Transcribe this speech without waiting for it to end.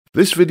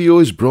This video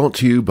is brought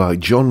to you by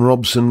John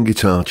Robson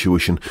Guitar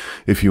Tuition.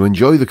 If you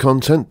enjoy the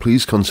content,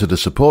 please consider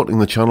supporting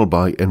the channel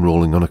by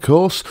enrolling on a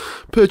course,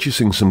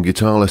 purchasing some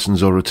guitar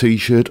lessons or a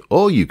t-shirt,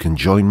 or you can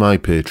join my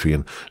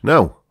Patreon.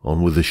 Now,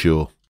 on with the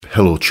show.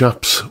 Hello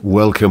chaps,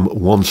 welcome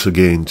once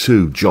again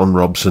to John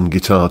Robson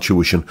Guitar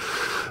Tuition.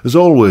 As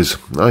always,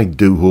 I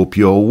do hope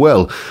you're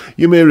well.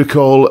 You may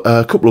recall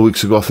a couple of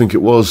weeks ago, I think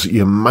it was,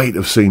 you might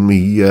have seen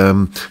me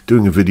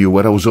doing a video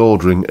where I was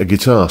ordering a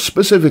guitar.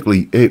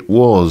 Specifically, it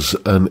was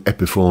an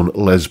Epiphone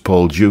Les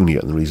Paul Jr.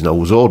 And the reason I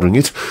was ordering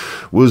it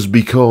was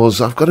because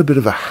I've got a bit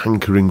of a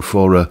hankering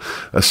for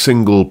a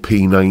single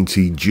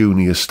P90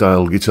 Junior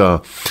style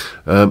guitar.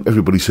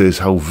 Everybody says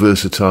how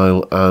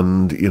versatile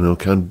and,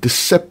 kind of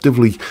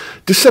deceptively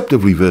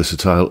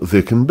versatile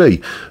they can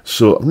be.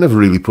 So I've never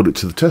really put it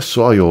to the test,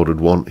 so I ordered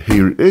one.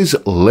 Here it is.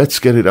 Let's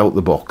get it out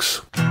the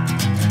box. Go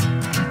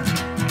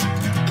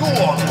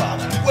on,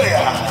 lad. Where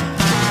are you?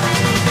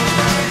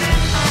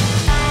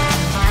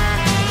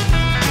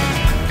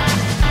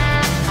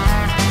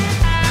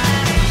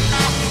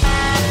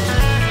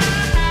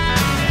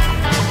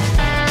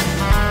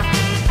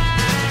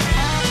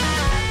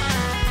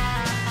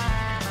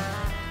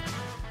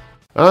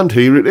 And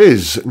here it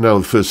is. Now,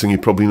 the first thing you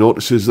probably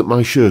notice is that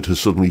my shirt has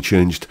suddenly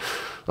changed.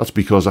 That's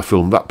because I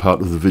filmed that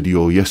part of the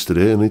video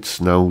yesterday and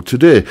it's now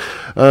today.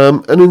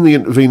 And in the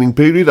intervening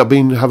period, I've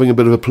been having a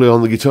bit of a play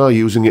on the guitar,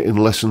 using it in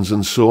lessons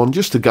and so on,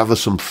 just to gather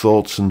some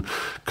thoughts and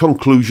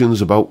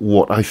conclusions about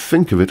what I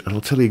think of it. And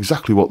I'll tell you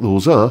exactly what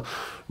those are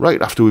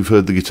right after we've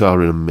heard the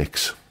guitar in a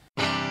mix.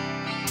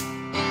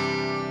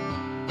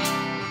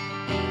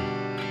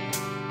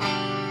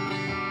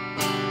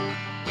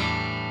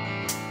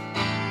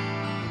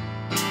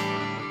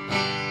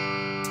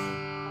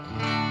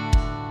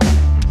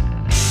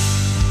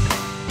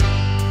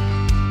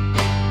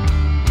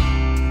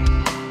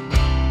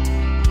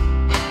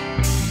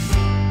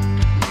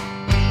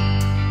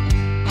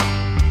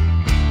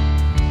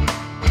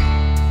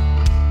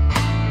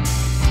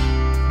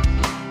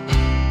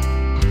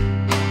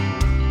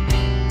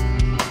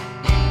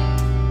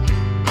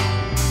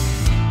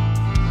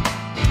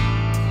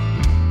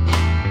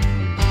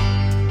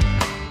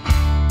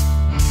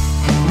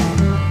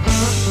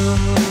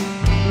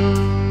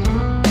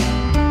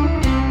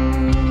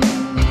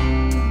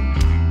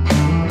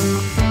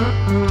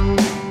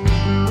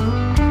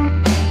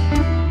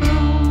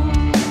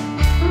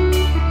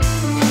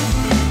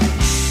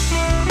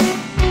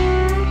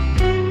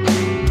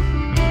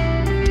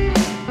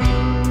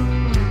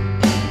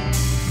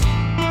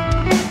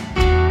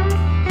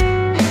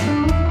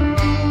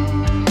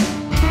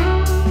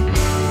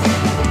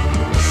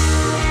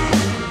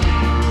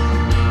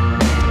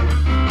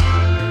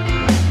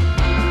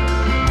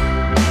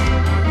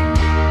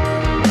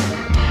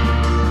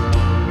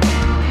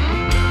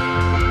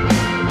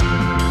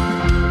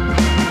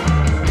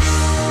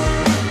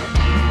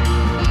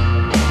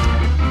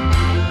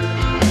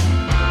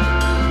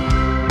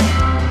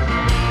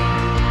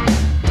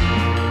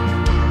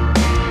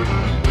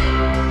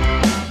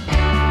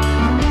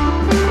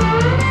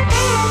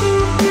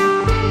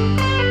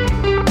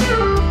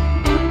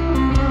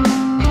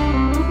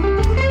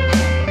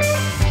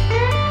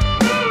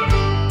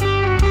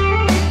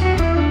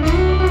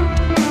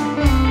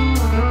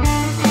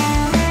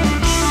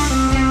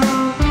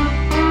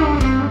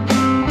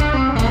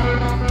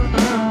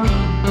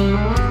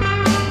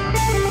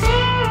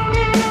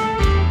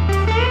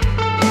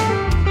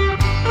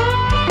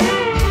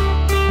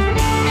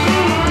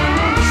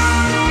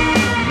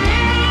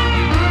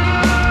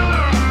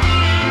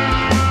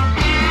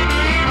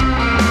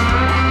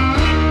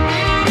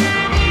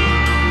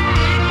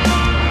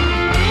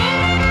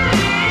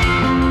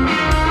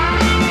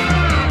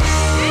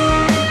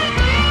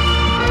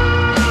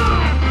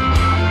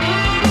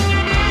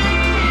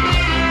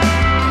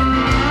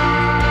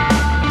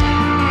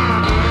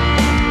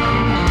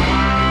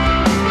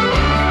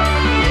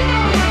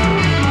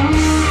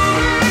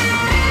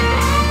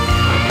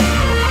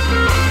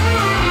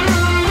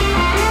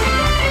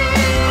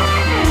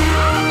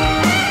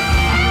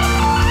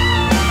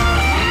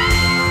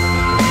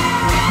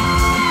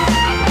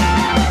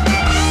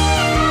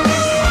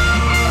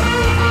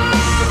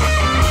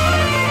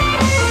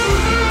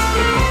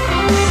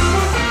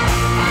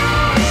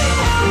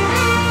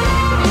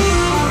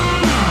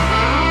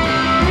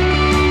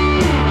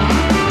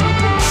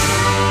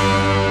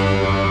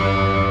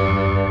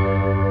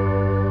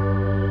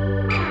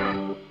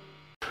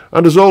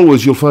 And as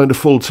always, you'll find a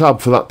full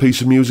tab for that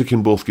piece of music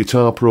in both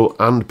Guitar Pro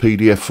and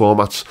PDF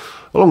formats,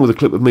 along with a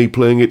clip of me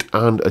playing it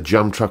and a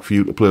jam track for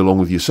you to play along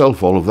with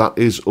yourself. All of that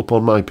is up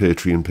on my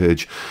Patreon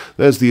page.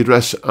 There's the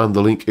address and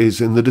the link is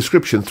in the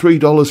description.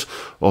 $3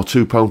 or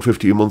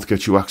 £2.50 a month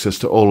gets you access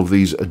to all of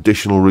these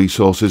additional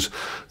resources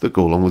that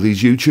go along with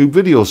these YouTube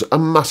videos. A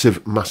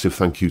massive, massive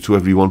thank you to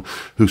everyone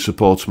who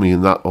supports me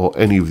in that or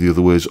any of the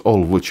other ways,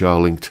 all of which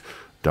are linked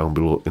down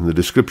below in the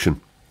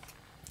description.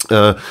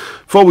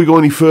 Before we go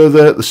any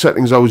further, the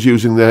settings I was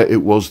using there,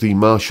 it was the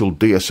Marshall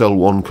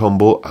DSL1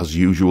 combo, as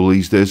usual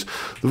these days.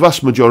 The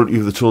vast majority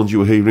of the tones you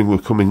were hearing were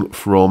coming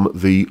from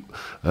the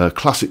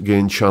classic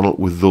gain channel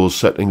with those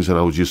settings, and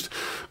I was just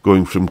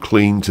going from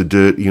clean to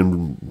dirty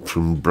and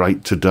from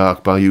bright to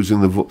dark by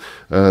using the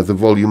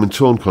volume and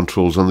tone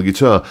controls on the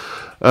guitar.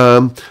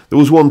 There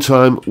was one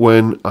time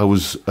when I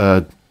was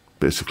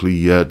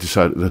basically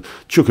decided to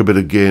chuck a bit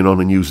of gain on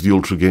and use the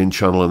ultra gain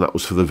channel, and that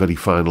was for the very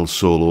final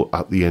solo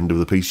at the end of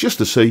the piece, just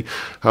to see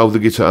how the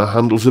guitar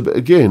handles a bit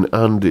of gain,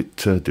 and it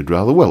did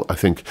rather well, I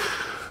think.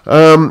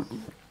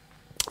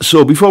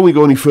 So before we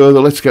go any further,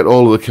 let's get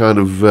all of the kind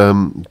of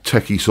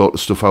techie sort of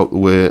stuff out the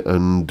way,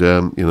 and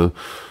you know,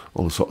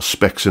 all the sort of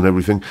specs and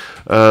everything.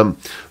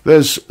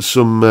 There's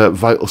some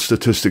vital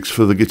statistics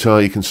for the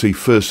guitar. You can see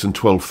 1st and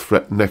 12th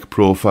fret neck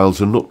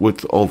profiles, a nut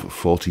width of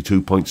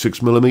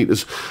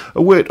 42.6mm,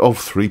 a weight of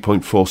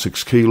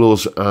 3.46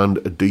 kilos, and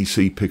a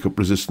DC pickup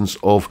resistance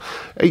of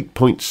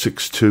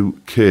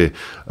 8.62k.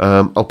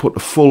 I'll put a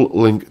full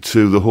link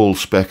to the whole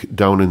spec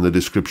down in the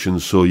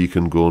description, so you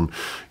can go and,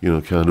 you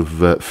know, kind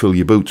of fill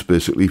your boots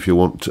basically if you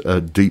want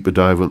a deeper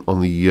dive on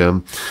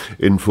the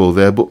info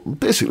there. But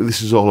basically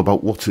this is all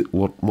about what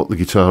the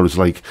guitar is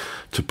like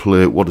to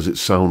play, what does it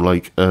sound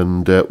like,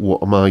 and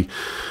what are my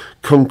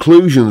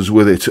conclusions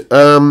with it.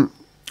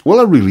 Well,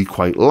 I really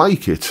quite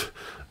like it.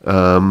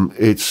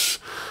 It's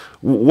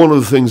one of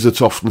the things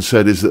that's often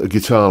said is that a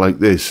guitar like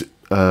this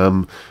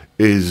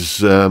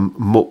is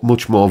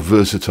much more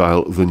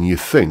versatile than you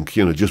think.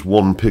 You know, just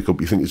one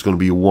pickup, you think it's going to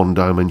be a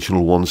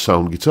one-dimensional,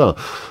 one-sound guitar.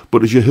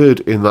 But as you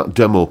heard in that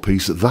demo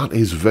piece, that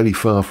is very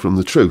far from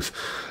the truth.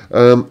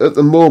 At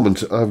the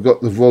moment, I've got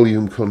the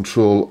volume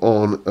control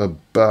on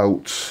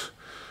about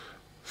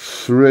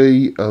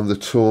 3 and the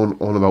tone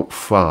on about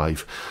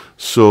 5.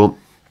 So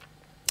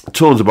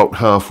tone's about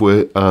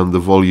halfway and the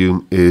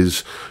volume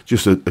is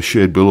just a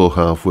shade below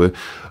halfway.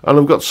 And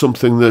I've got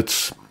something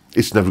that's,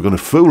 it's never going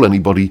to fool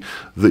anybody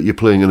that you're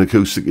playing an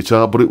acoustic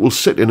guitar, but it will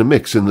sit in a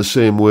mix in the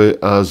same way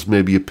as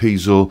maybe a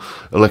piezo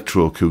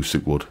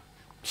electroacoustic would.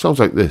 Sounds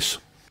like this.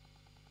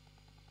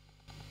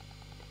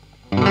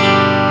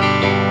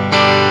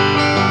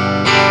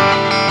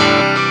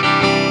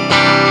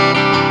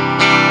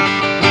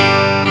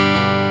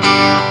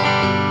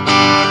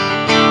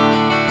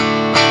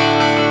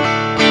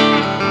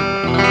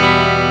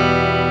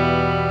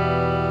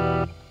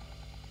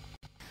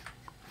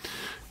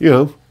 You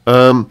know,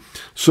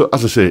 so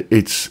as I say,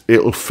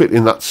 it'll fit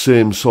in that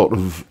same sort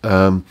of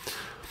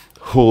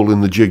hole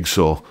in the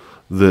jigsaw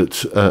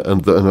that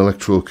and that an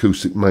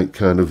electroacoustic might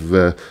kind of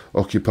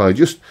occupy.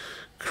 Just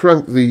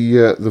crank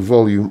the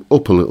volume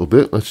up a little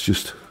bit. Let's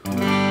just.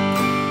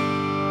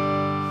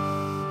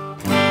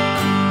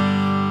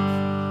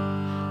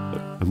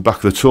 And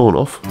back the tone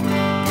off.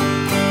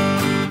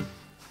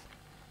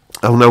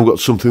 I've now got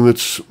something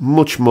that's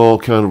much more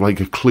kind of like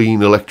a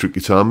clean electric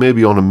guitar,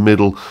 maybe on a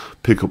middle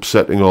pickup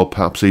setting, or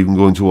perhaps even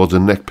going towards a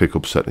neck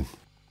pickup setting.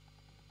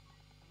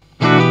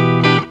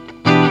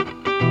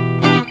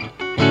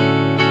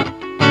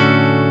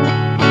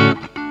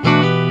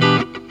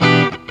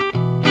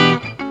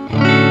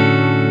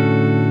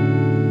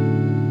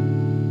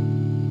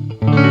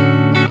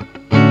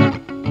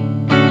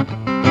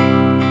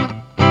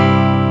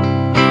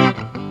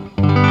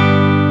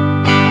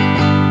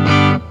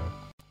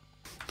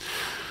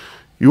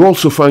 You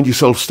also find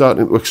yourself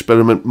starting to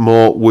experiment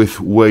more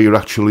with where you're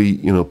actually,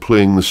 you know,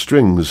 playing the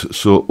strings.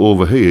 So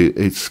over here,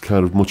 it's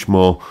kind of much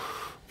more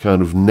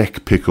kind of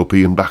neck pickup-y,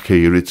 and back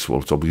here, it's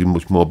obviously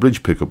much more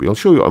bridge pickup-y. I'll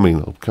show you what I mean.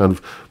 I'll kind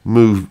of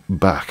move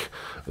back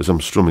as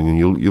I'm strumming, and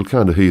you'll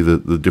kind of hear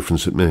the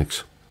difference it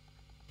makes.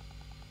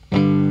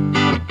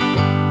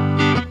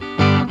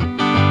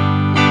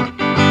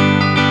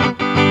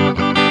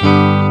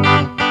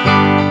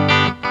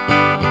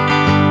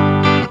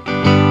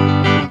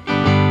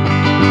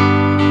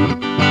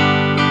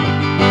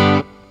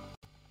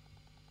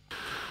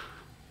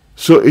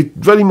 So it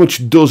very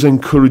much does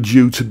encourage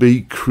you to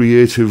be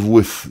creative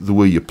with the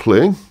way you're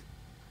playing.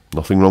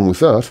 Nothing wrong with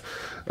that.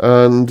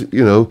 And,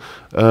 you know,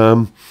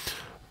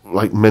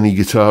 like many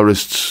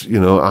guitarists, you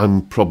know,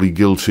 I'm probably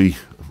guilty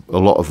a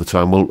lot of the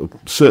time. Well,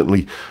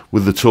 certainly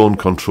with the tone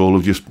control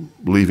of just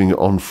leaving it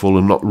on full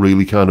and not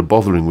really kind of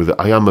bothering with it.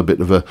 I am a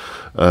bit of a,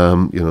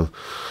 you know,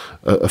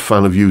 a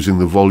fan of using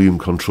the volume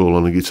control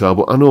on a guitar,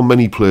 but I know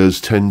many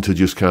players tend to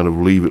just kind of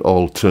leave it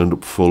all turned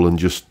up full and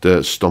just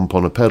stomp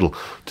on a pedal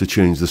to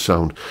change the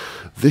sound.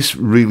 This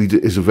really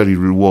is a very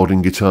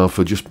rewarding guitar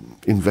for just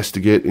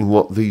investigating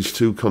what these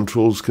two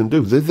controls can do.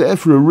 They're there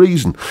for a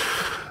reason.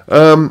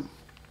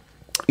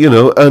 You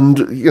know, and,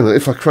 you know,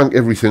 if I crank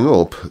everything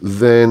up,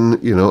 then,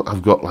 you know,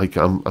 I've got like,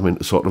 I'm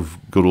into sort of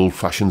good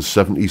old-fashioned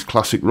 70s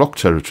classic rock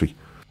territory.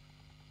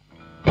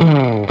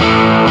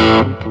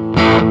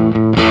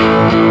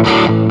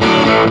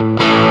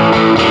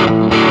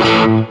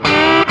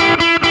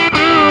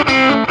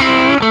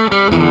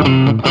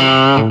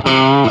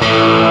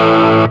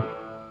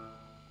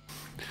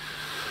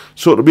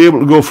 So to be able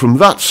to go from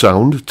that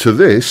sound to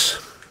this,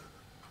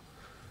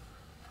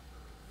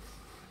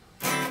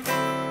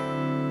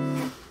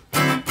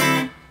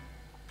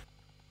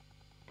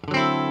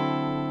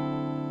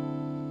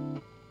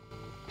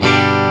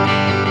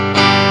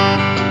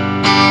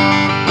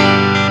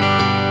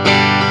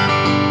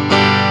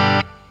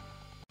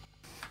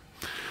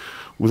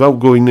 without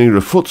going near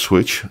a foot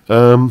switch,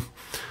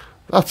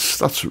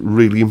 that's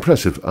really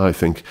impressive, I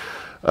think.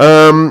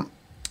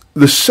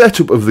 The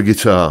setup of the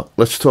guitar,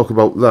 let's talk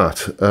about that.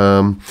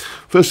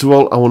 First of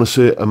all, I want to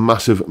say a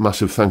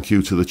massive thank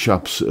you to the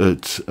chaps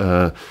at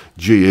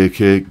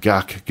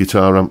GAK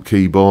Guitar Amp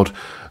Keyboard.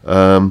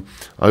 I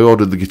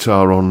ordered the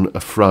guitar on a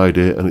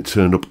Friday and it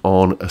turned up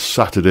on a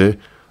Saturday.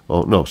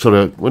 Oh no,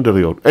 sorry, when did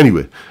I order?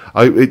 Anyway,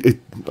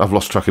 I've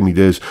lost track of my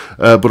days.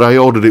 But I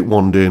ordered it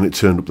one day and it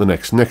turned up the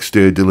next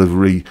day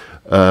delivery.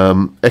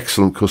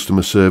 Excellent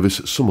customer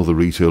service. Some other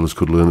retailers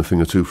could learn a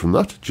thing or two from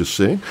that, just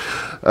saying.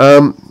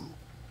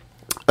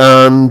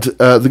 And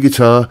the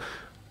guitar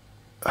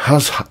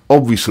has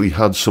obviously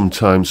had some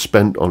time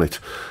spent on it.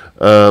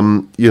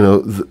 The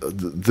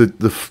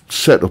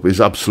setup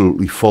is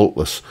absolutely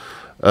faultless.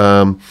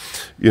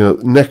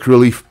 Neck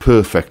relief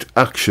perfect,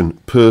 action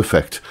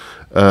perfect,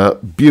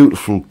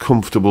 beautiful,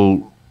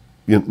 comfortable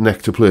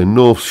neck to play.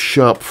 No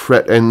sharp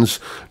fret ends,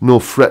 no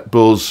fret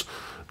buzz,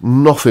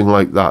 nothing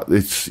like that.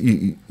 It's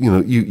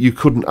you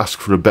couldn't ask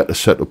for a better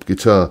setup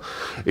guitar.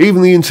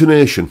 Even the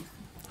intonation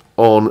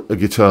on a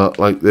guitar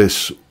like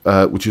this,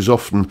 which is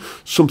often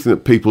something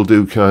that people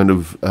do kind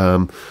of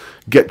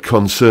get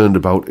concerned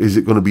about. Is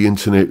it going to be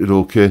intonated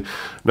okay?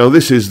 Now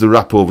this is the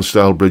wrap over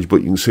style bridge, but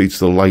you can see it's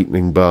the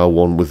lightning bar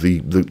one with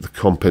the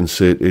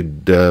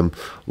compensated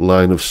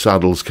line of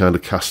saddles kind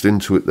of cast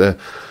into it there.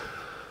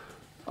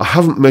 I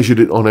haven't measured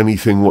it on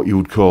anything what you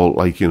would call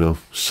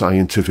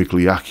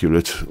scientifically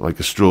accurate, like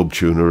a strobe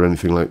tuner or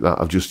anything like that.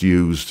 I've just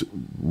used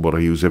what I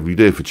use every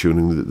day for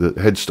tuning, the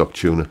headstock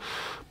tuner.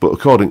 But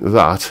according to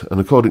that, and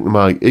according to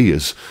my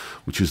ears,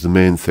 which is the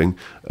main thing,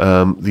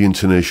 the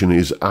intonation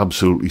is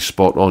absolutely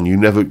spot on. You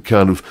never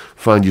kind of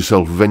find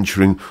yourself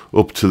venturing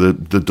up to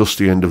the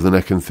dusty end of the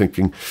neck and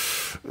thinking,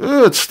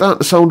 it's starting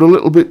to sound a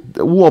little bit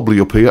wobbly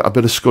up here, I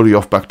better scurry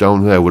off back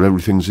down there where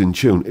everything's in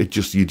tune.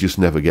 You just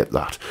never get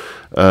that.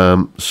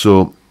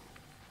 So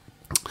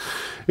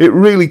it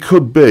really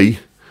could be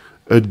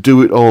a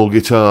do-it-all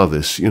guitar,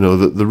 this.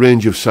 The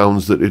range of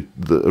sounds that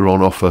are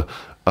on offer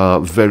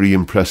are very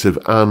impressive,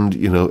 and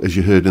as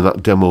you heard in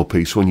that demo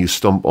piece, when you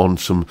stomp on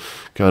some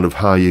kind of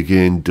higher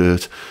gain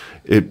dirt,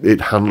 it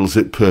handles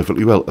it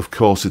perfectly well. Of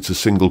course, it's a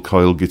single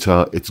coil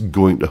guitar, it's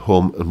going to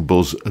hum and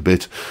buzz a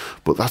bit,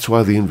 but that's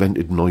why they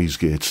invented noise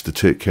gates, to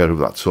take care of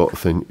that sort of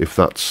thing, if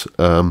that's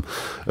a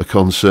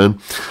concern.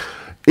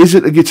 Is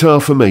it a guitar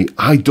for me?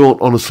 I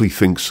don't honestly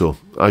think so.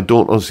 I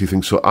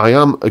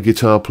am a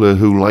guitar player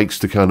who likes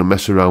to kind of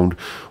mess around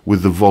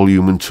with the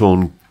volume and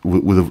tone,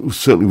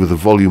 certainly with the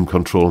volume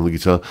control on the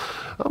guitar.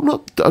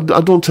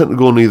 I don't tend to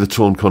go near the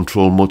tone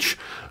control much,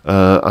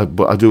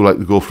 but I do like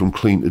to go from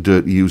clean to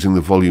dirty using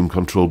the volume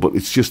control. But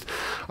it's just,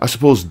 I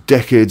suppose,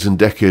 decades and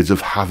decades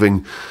of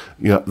having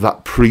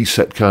that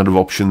preset kind of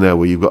option there,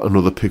 where you've got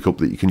another pickup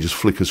that you can just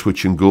flick a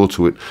switch and go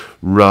to it,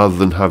 rather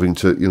than having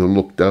to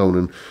look down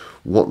and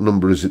what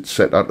number is it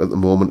set at the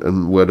moment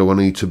and where do I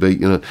need to be.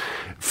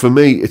 For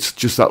me, it's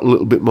just that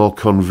little bit more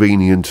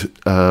convenient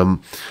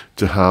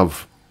to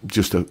have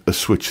just a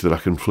switch that I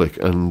can flick,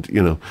 and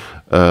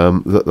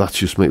that's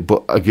just me.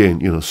 But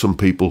again, some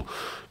people,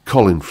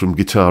 Colin from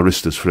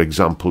Guitaristas, for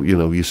example,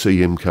 you see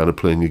him kind of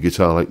playing a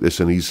guitar like this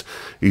and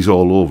he's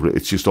all over it.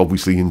 It's just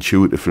obviously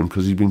intuitive for him,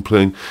 because he's been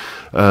playing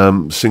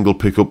single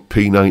pickup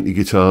P90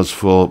 guitars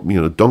for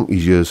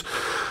donkey's years.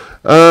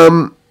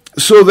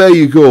 So there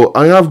you go.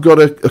 I have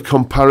got a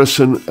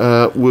comparison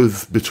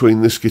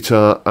between this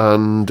guitar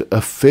and a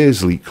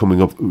Faisley coming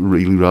up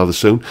really rather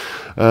soon.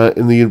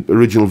 In the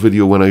original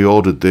video when I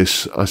ordered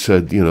this, I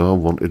said, I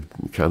wanted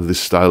kind of this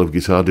style of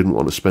guitar, didn't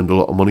want to spend a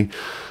lot of money.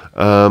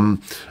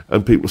 And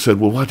people said,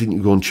 well, why didn't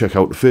you go and check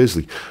out the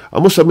Faisley? I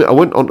must admit, I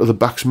went onto the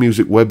Bax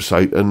Music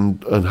website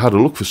and had a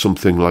look for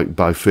something like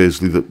by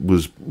Faisley that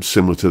was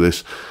similar to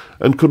this,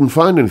 and couldn't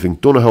find anything.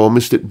 Don't know how I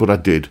missed it, but I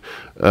did.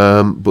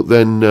 But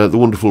then the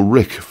wonderful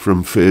Rick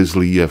from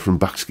Faisley, from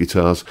Bax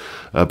Guitars,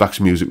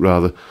 Bax Music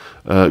rather,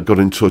 got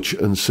in touch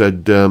and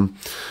said,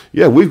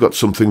 yeah, we've got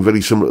something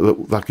very similar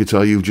to that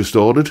guitar you've just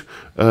ordered.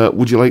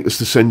 Would you like us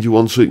to send you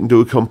one so you can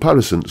do a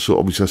comparison? So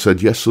obviously I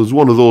said yes. So there's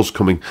one of those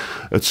coming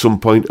at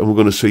some point, and we're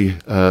going to see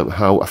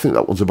how, I think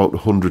that one's about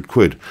 100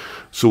 quid.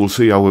 So we'll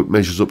see how it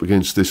measures up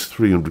against this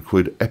 300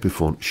 quid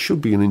Epiphone. Should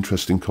be an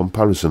interesting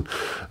comparison.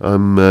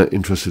 I'm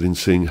interested in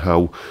seeing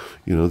how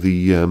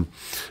the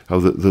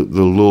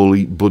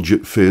lowly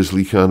budget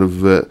Faisley kind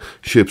of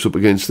shapes up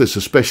against this,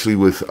 especially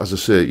with, as I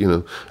say,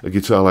 a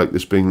guitar like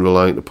this being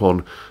reliant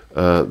upon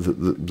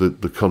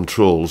the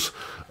controls.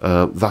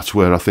 That's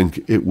where I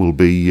think it will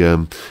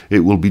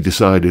be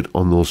decided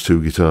on those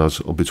two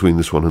guitars, or between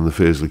this one and the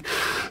Faisley.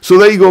 So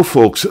there you go,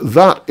 folks.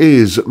 That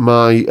is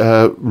my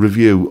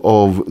review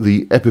of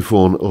the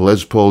Epiphone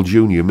Les Paul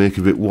Jr. Make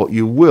of it what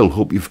you will.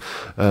 Hope you've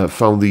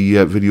found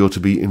the video to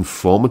be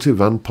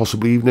informative and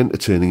possibly even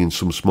entertaining in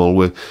some small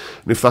way.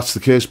 And if that's the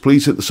case,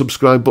 please hit the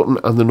subscribe button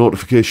and the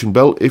notification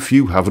bell if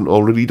you haven't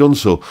already done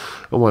so.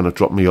 And why not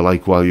drop me a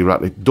like while you're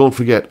at it. Don't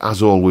forget,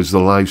 as always, the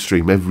live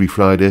stream every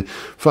Friday,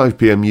 5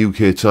 PM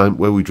UK time,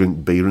 where we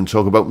drink beer and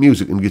talk about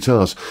music and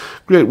guitars.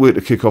 Great way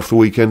to kick off the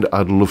weekend.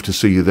 I'd love to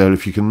see you there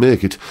if you can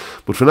make it.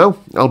 But for now,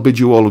 I'll bid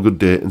you all a good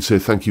day and say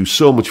thank you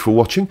so much for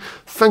watching.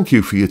 Thank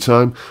you for your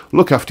time.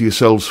 Look after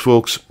yourselves,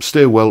 folks.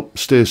 Stay well,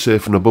 stay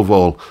safe, and above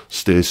all,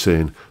 stay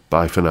sane.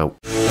 Bye for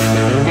now.